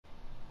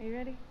Are you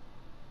ready?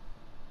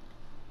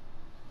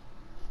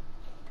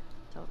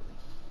 Totally.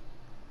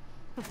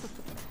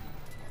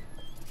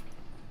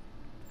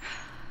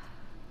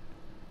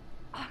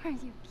 Are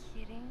you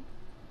kidding?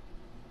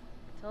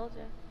 Told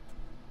you.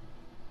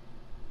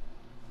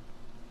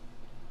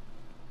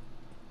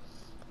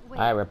 Wait,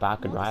 Alright, we're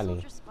back with won't the Riley.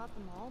 soldiers spot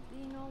them all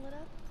being all lit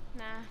up?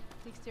 Nah,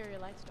 the exterior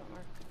lights don't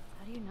work.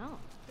 How do you know?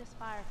 This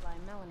Firefly,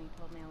 Melanie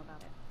told me all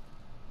about it.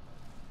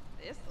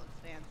 This looks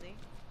fancy.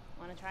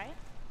 Wanna try it?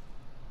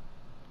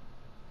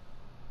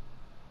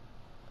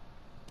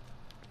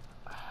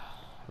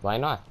 Why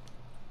not?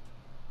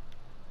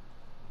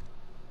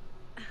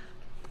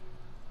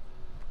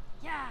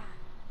 Yeah!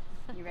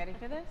 You ready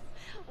for this?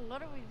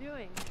 What are we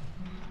doing?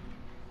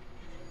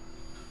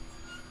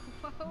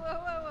 Whoa, whoa,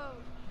 whoa, whoa.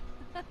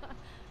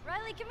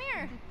 Riley, come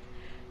here!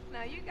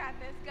 No, you got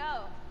this.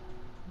 Go.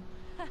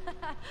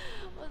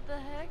 What the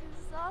heck?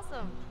 This is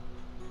awesome.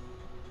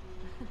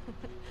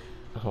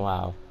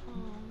 Wow. Oh,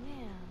 man.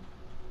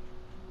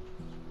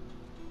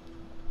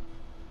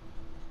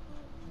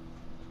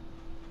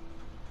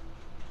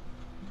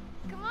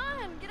 Come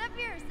on, get up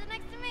here. Sit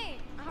next to me.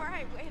 All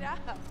right, wait up.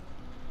 No.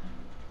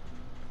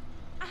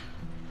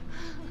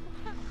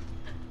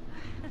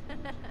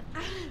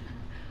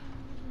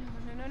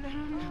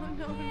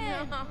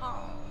 Man.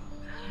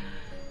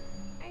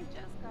 I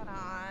just got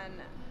on.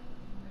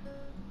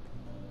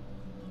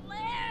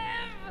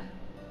 Live!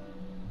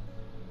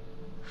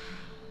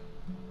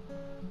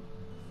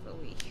 So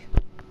weak.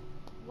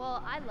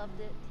 Well, I loved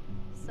it.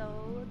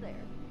 So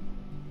there.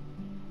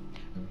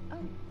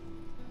 Oh.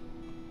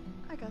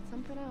 I got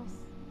something else.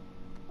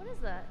 What is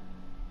that?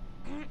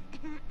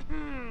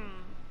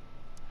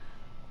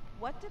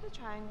 What did the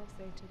triangle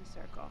say to the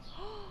circle?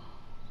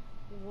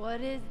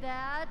 What is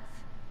that?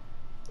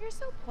 You're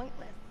so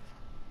pointless.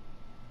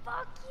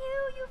 Fuck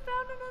you! You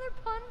found another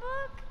pun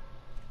book?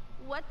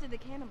 What did the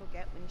cannibal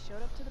get when he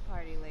showed up to the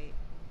party late?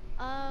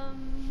 A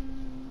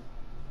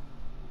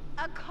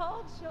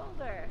cold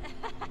shoulder.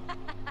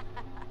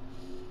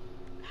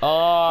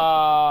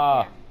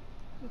 Oh.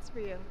 It's for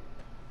you.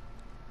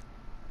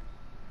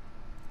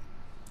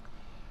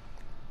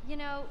 You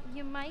know,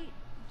 you might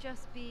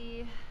just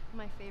be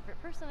my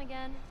favorite person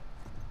again.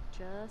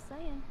 Just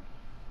saying.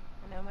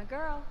 I know my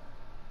girl.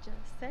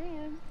 Just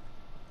saying.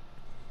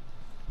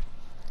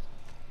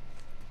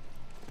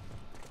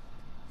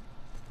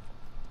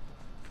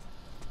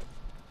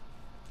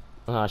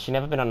 She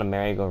never been on a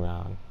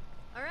merry-go-round.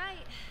 All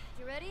right,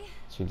 you ready?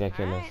 It's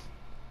ridiculous. Alright.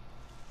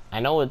 I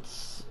know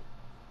it's,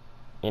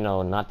 you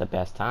know, not the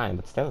best time,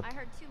 but still. I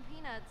heard two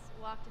peanuts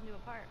walked into a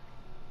park.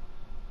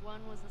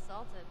 One was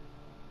assaulted.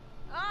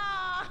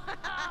 Oh!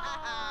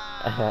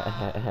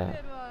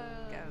 Good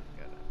one. Good.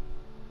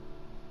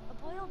 A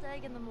boiled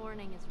egg in the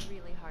morning is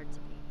really hard to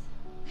beat.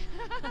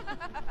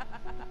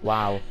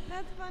 Wow.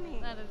 That's funny.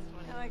 That is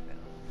funny. I like that.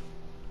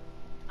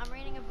 I'm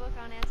reading a book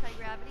on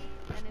anti-gravity,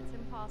 and it's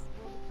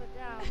impossible to put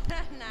down.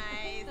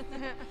 Nice.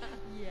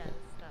 Yes,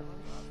 that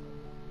one's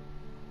awesome.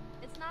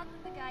 It's not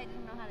that the guy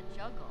didn't know how to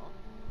juggle.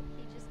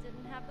 He just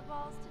didn't have the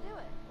balls to do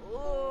it.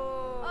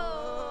 Oh.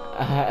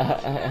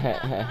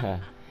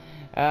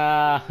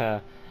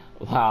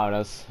 Wow,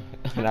 that's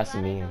I'm that's glad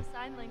I mean. know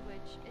sign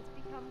language. It's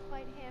become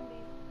quite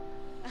handy.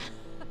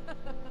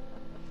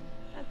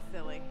 That's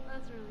silly.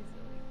 That's really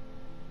silly.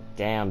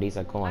 Damn, these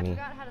are I corny.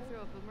 forgot how to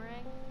throw a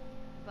boomerang,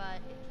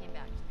 but it came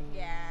back to me.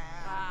 Yeah.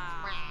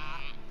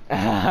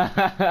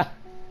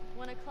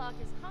 When a clock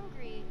is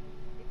hungry,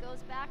 it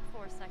goes back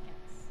 4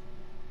 seconds.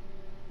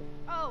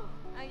 Oh,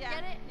 Yeah.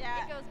 get it?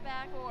 Yeah. It goes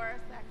back 4 for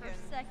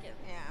seconds. seconds.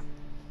 Yeah.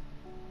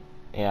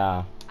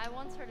 Yeah. I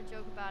once heard a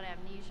joke about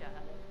amnesia,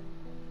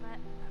 but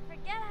I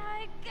forget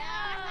how it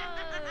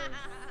goes.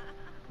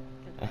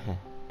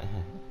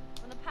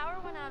 When the power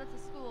went out at the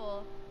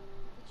school,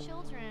 the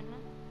children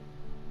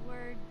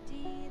were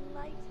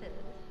delighted.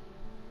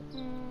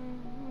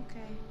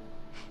 Okay.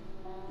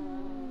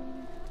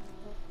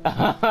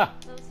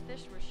 Those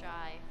fish were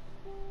shy.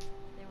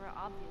 They were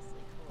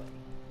obviously coy.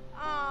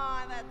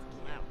 Aw, that's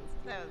cute.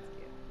 That was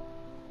cute.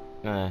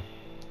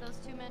 Those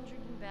two men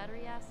drinking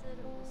battery acid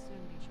will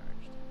soon be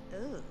charged.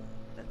 Ugh.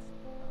 That's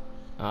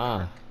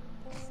Ah,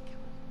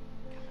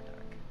 kind of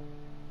dark.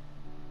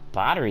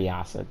 battery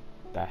acid.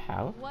 The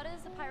hell? What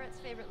is a pirate's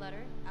favorite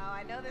letter? Oh,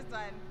 I know this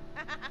one.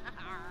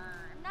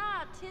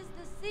 Nah, 'tis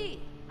the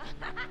sea.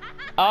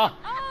 Oh.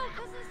 Oh,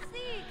 'cause the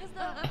sea, 'cause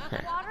the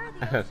water,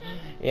 the ocean.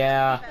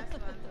 Yeah. Best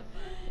one.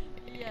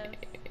 Yes.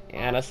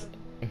 Yeah,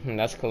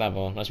 that's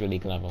clever. That's really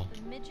clever.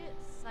 The midget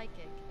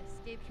psychic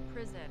escaped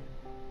prison.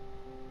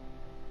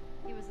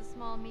 He was a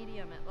small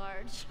medium at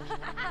large.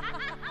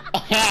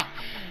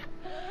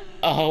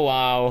 Oh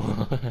wow.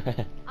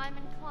 I'm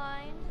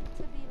inclined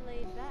to be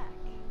laid back.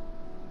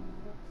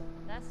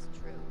 That's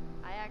true.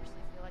 I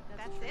actually feel like that's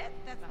That's true. it?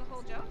 That's the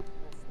whole joke?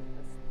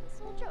 That's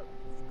the whole joke.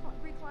 It's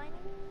reclining.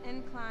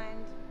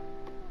 Inclined.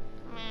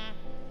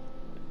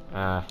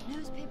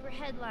 Newspaper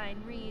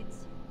headline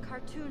reads,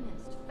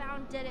 "Cartoonist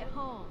found dead at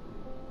home.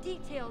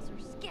 Details are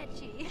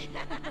sketchy."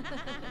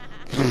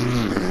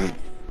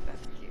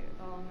 That's cute.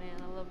 Oh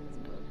man, I love this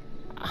book.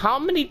 How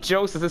many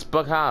jokes does this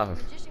book have?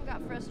 The magician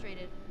got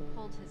frustrated,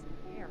 pulled his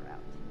hair out.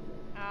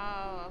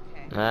 Oh,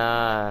 okay.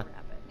 Uh,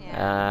 Rabbit.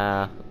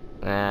 Yeah.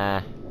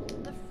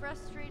 The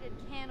frustrated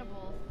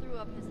cannibal threw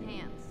up his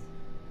hands.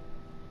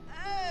 Oh,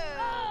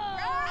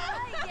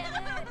 I get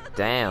it.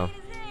 Damn. He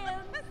ate his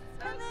hands,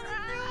 So and then he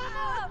threw gross.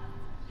 them up.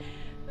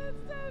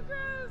 That's so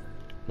gross.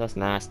 That's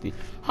nasty.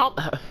 How?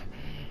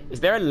 Is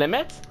there a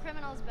limit?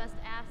 Criminal's best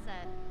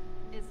asset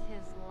is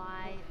his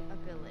lie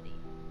ability.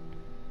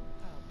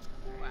 Oh,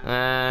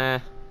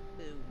 wow.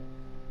 Boo.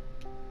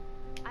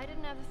 I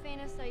didn't have the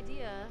faintest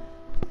idea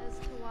as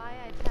to why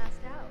I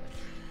passed out.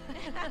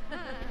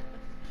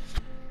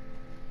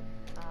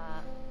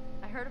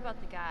 I heard about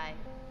the guy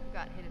who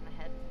got hit in the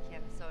head with a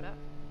can of soda.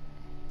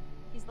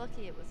 He's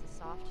lucky it was a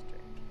soft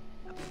drink.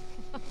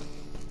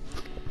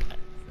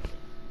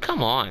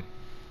 Come on.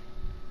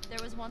 There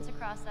was once a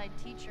cross-eyed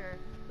teacher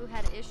who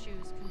had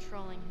issues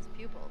controlling his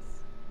pupils.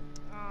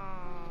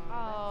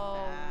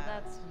 Oh,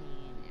 That's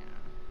mean.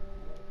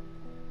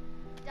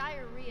 Yeah.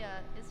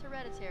 Diarrhea is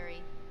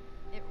hereditary.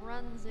 It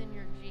runs in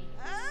your genes.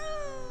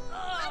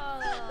 Oh,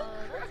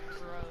 That's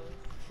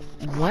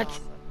gross. What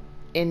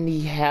in the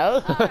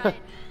hell? Alright,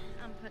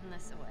 I'm putting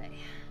this away.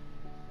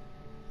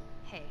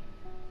 Hey,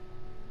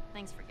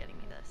 thanks for getting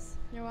me this.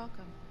 You're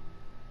welcome.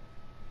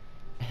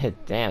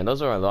 Damn,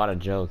 those were a lot of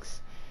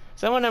jokes.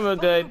 Some of them were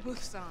good.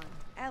 Busan.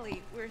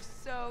 Ellie, we're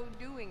so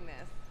doing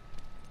this.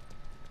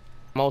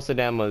 Most of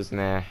them was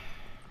nah.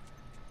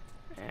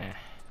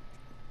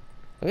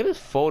 Look at this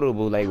photo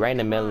booth, like right in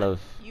the Come middle on. of,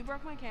 You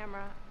broke my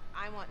camera.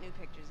 I want new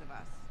pictures of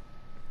us.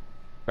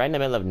 right in the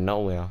middle of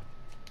nowhere.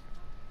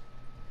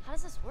 How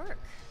does this work?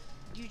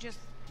 You just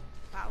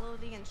follow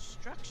the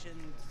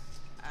instructions,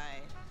 I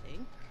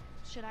think.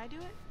 Should I do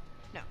it?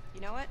 No.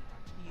 You know what?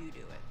 You do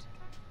it.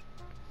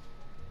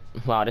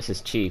 Wow, this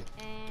is cheap.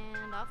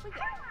 And off we go.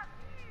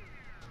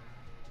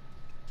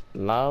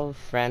 Love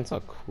friends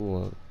are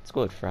cool. Let's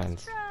go with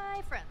friends.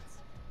 Try friends.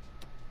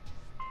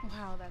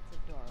 Wow, that's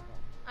adorable.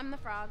 I'm the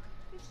frog.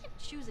 You can't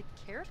choose a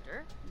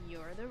character.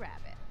 You're the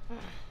rabbit.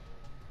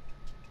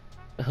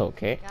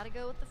 Okay. Gotta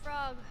go with the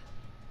frog.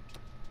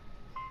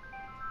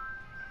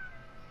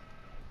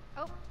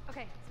 Oh,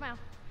 okay, smile.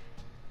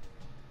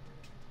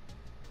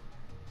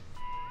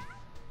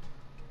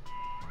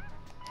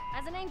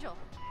 As an angel.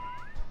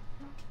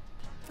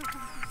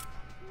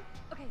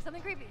 Okay,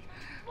 something creepy.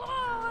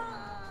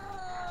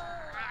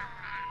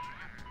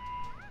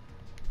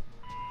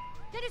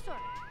 Dinosaur!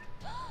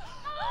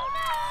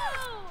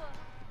 Oh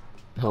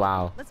no!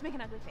 Wow. Let's make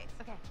an ugly face.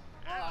 Okay.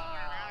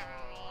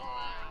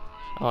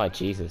 Oh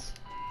Jesus.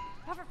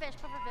 Pufferfish,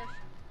 pufferfish.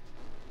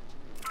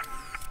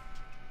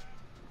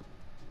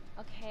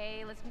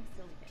 Okay, let's make a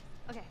silly face.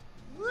 Okay.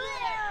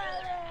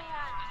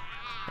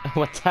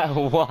 What's that?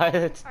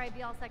 What? Alright,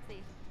 be all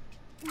sexy.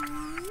 Ooh,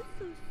 so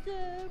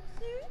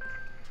sexy.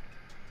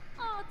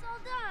 Oh, it's all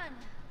done.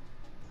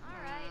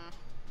 Alright.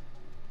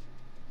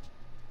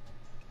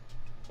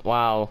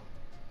 Wow.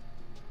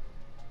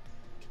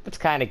 That's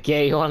kind of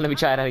gay. Hold on, let me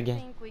try that I again.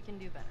 think we can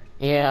do better.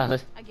 Yeah.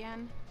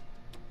 Again?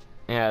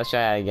 Yeah, let's try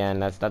that again.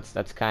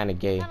 That's kind of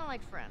gay. Kind of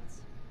like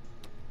friends.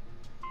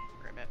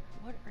 Ribbit.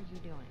 What are you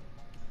doing?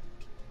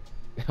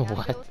 Gotta go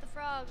What? with the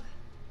frog.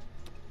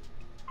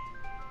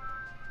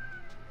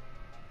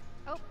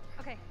 Oh,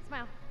 okay,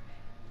 smile.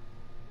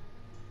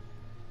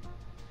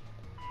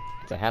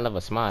 It's a hell of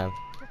a smile.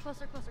 You're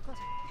closer, closer, closer.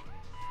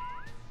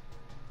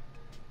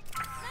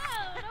 No,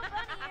 no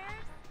bunny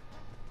ears.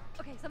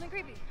 Okay, something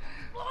creepy.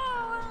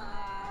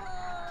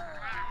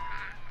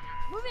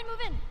 Move in,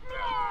 move in.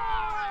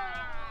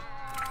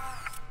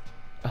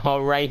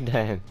 All right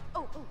then.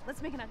 Oh,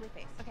 let's make an ugly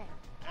face. Okay.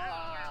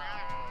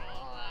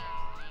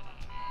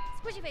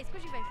 Squishy face,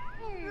 squishy face.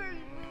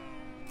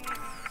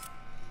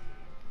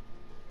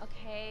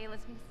 Okay,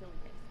 let's make a silly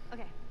face.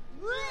 Okay.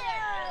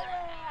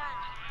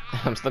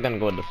 I'm still gonna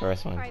go with the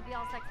first one. Alright, be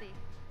all sexy.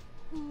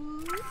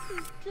 Ooh, so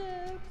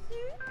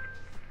sexy.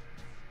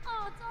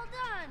 Oh, it's all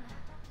done.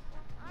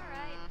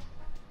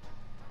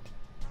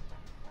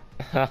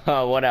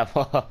 Alright.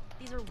 Whatever.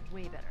 These are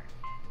way better.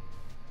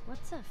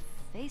 What's a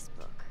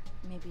Facebook?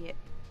 Maybe it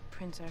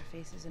prints our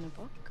faces in a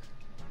book?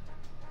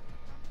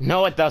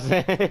 No, it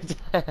doesn't.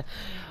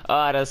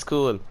 Oh, that's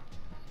cool.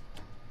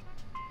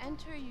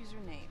 Enter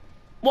username.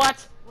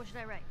 What? What should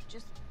I write?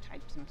 Just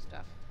type some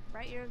stuff.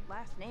 Write your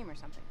last name or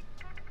something.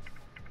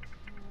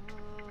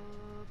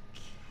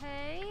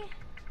 Okay.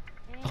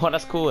 Oh,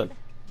 that's cool. And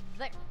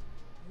there.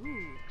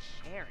 Ooh,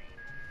 cherry.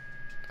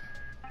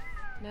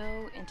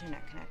 No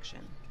internet connection.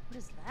 What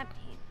does that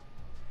mean?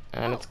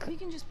 And Oh, it's we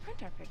can just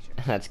print our pictures.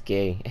 that's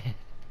gay.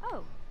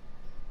 Oh,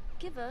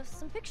 give us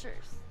some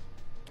pictures.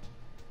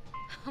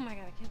 Oh my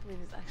god, I can't believe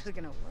it's actually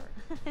gonna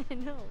work. I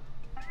know.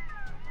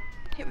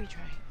 Hit retry.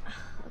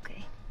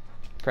 Okay.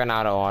 Print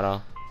out of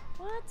order.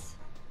 What?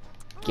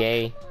 Oh,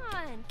 Gay. Come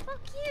on. Fuck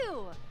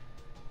you.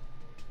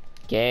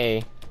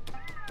 Gay.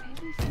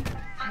 Maybe if you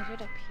put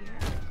it up here.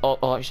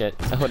 Oh shit.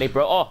 Oh, they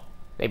broke. Oh,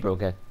 they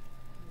broke it.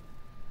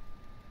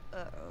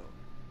 Uh-oh.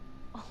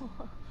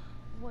 Oh,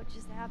 what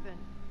just happened?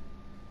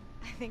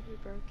 I think we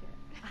broke it.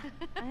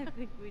 I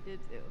think we did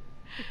too.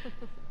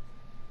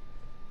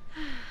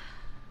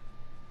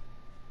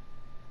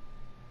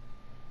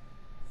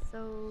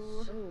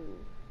 So...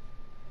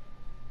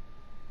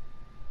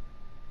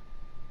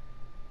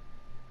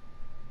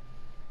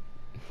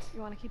 You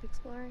want to keep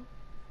exploring?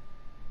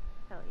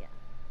 Hell yeah.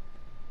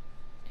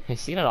 You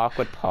see that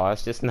awkward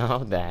pause just now?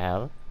 The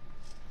hell?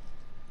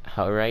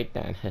 Alright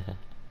then. Attention.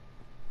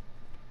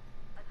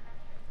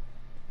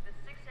 The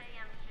 6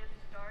 a.m. shift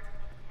starts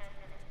in 10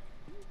 minutes.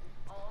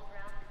 All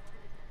grounded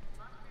citizens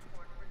must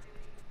report for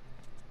duty.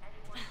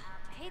 Anyone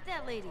I hate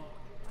that lady.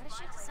 Why does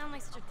she have to sound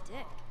like such a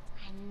dick?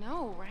 I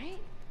know,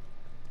 right?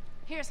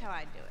 Here's how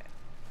I do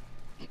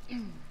it.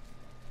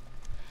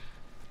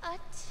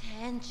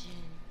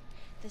 Attention.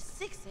 The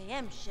 6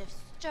 a.m. shift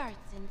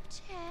starts in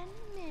 10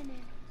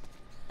 minutes.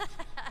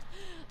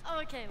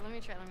 Okay, let me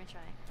try.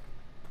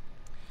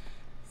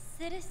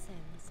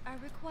 Citizens are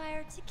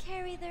required to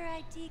carry their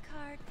ID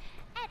card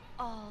at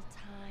all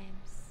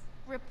times.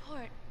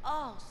 Report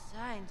all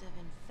signs of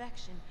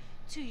infection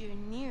to your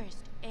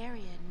nearest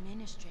area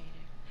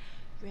administrator.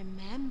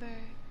 Remember,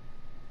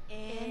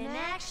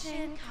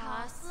 inaction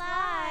costs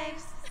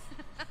lives.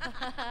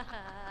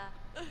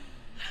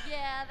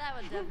 Yeah, that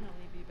would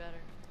definitely be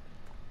better.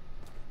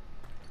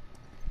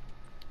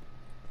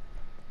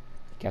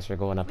 Guess we're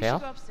going We should uphill?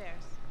 go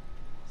upstairs.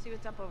 See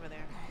what's up over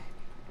there.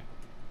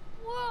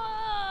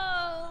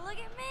 Whoa! Look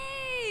at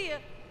me!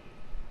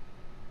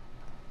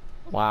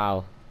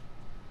 Wow.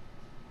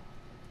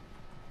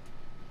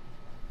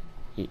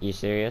 You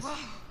serious?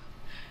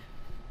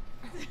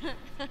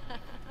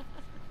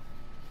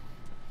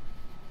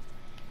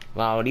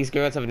 Wow, these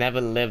girls have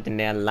never lived in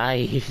their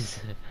lives.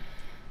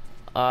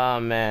 Oh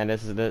man,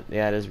 this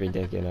is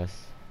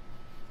ridiculous.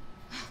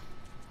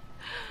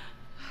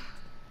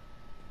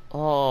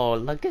 Oh,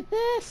 look at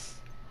this.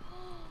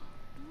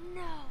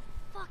 No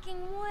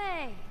fucking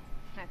way!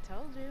 I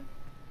told you.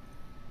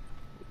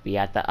 We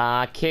at the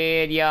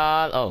arcade,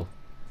 y'all. Oh,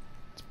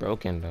 it's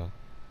broken though.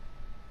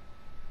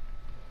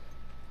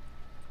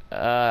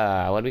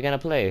 What are we gonna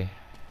play?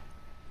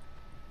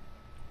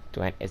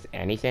 Is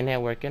anything here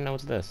working?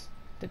 What's this?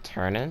 The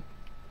turning?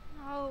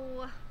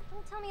 No,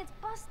 don't tell me it's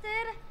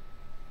busted.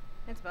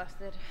 It's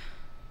busted.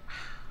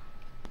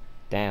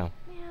 Damn.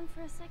 Man,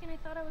 for a second I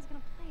thought I was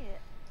gonna play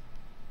it.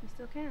 You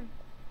still can.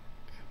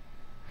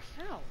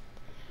 How?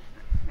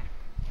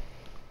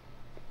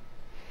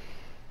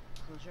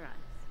 Close your eyes.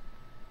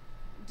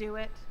 Do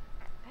it.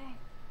 Okay.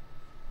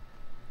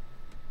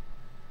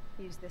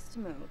 Use this to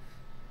move.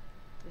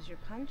 This is your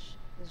punch,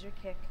 this is your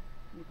kick,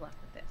 and you block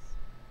with this.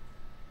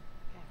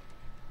 Okay.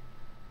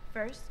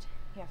 First,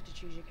 you have to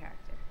choose your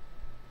character.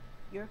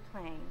 You're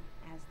playing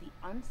as the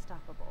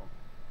unstoppable,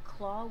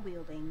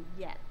 claw-wielding,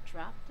 yet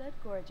drop-dead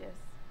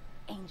gorgeous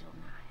Angel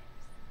Knives.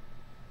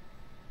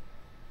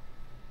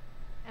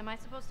 Am I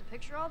supposed to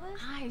picture all this?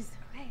 Eyes!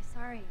 Okay,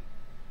 sorry.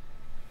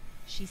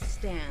 She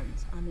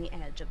stands on the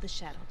edge of the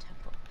Shadow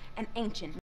Temple, an ancient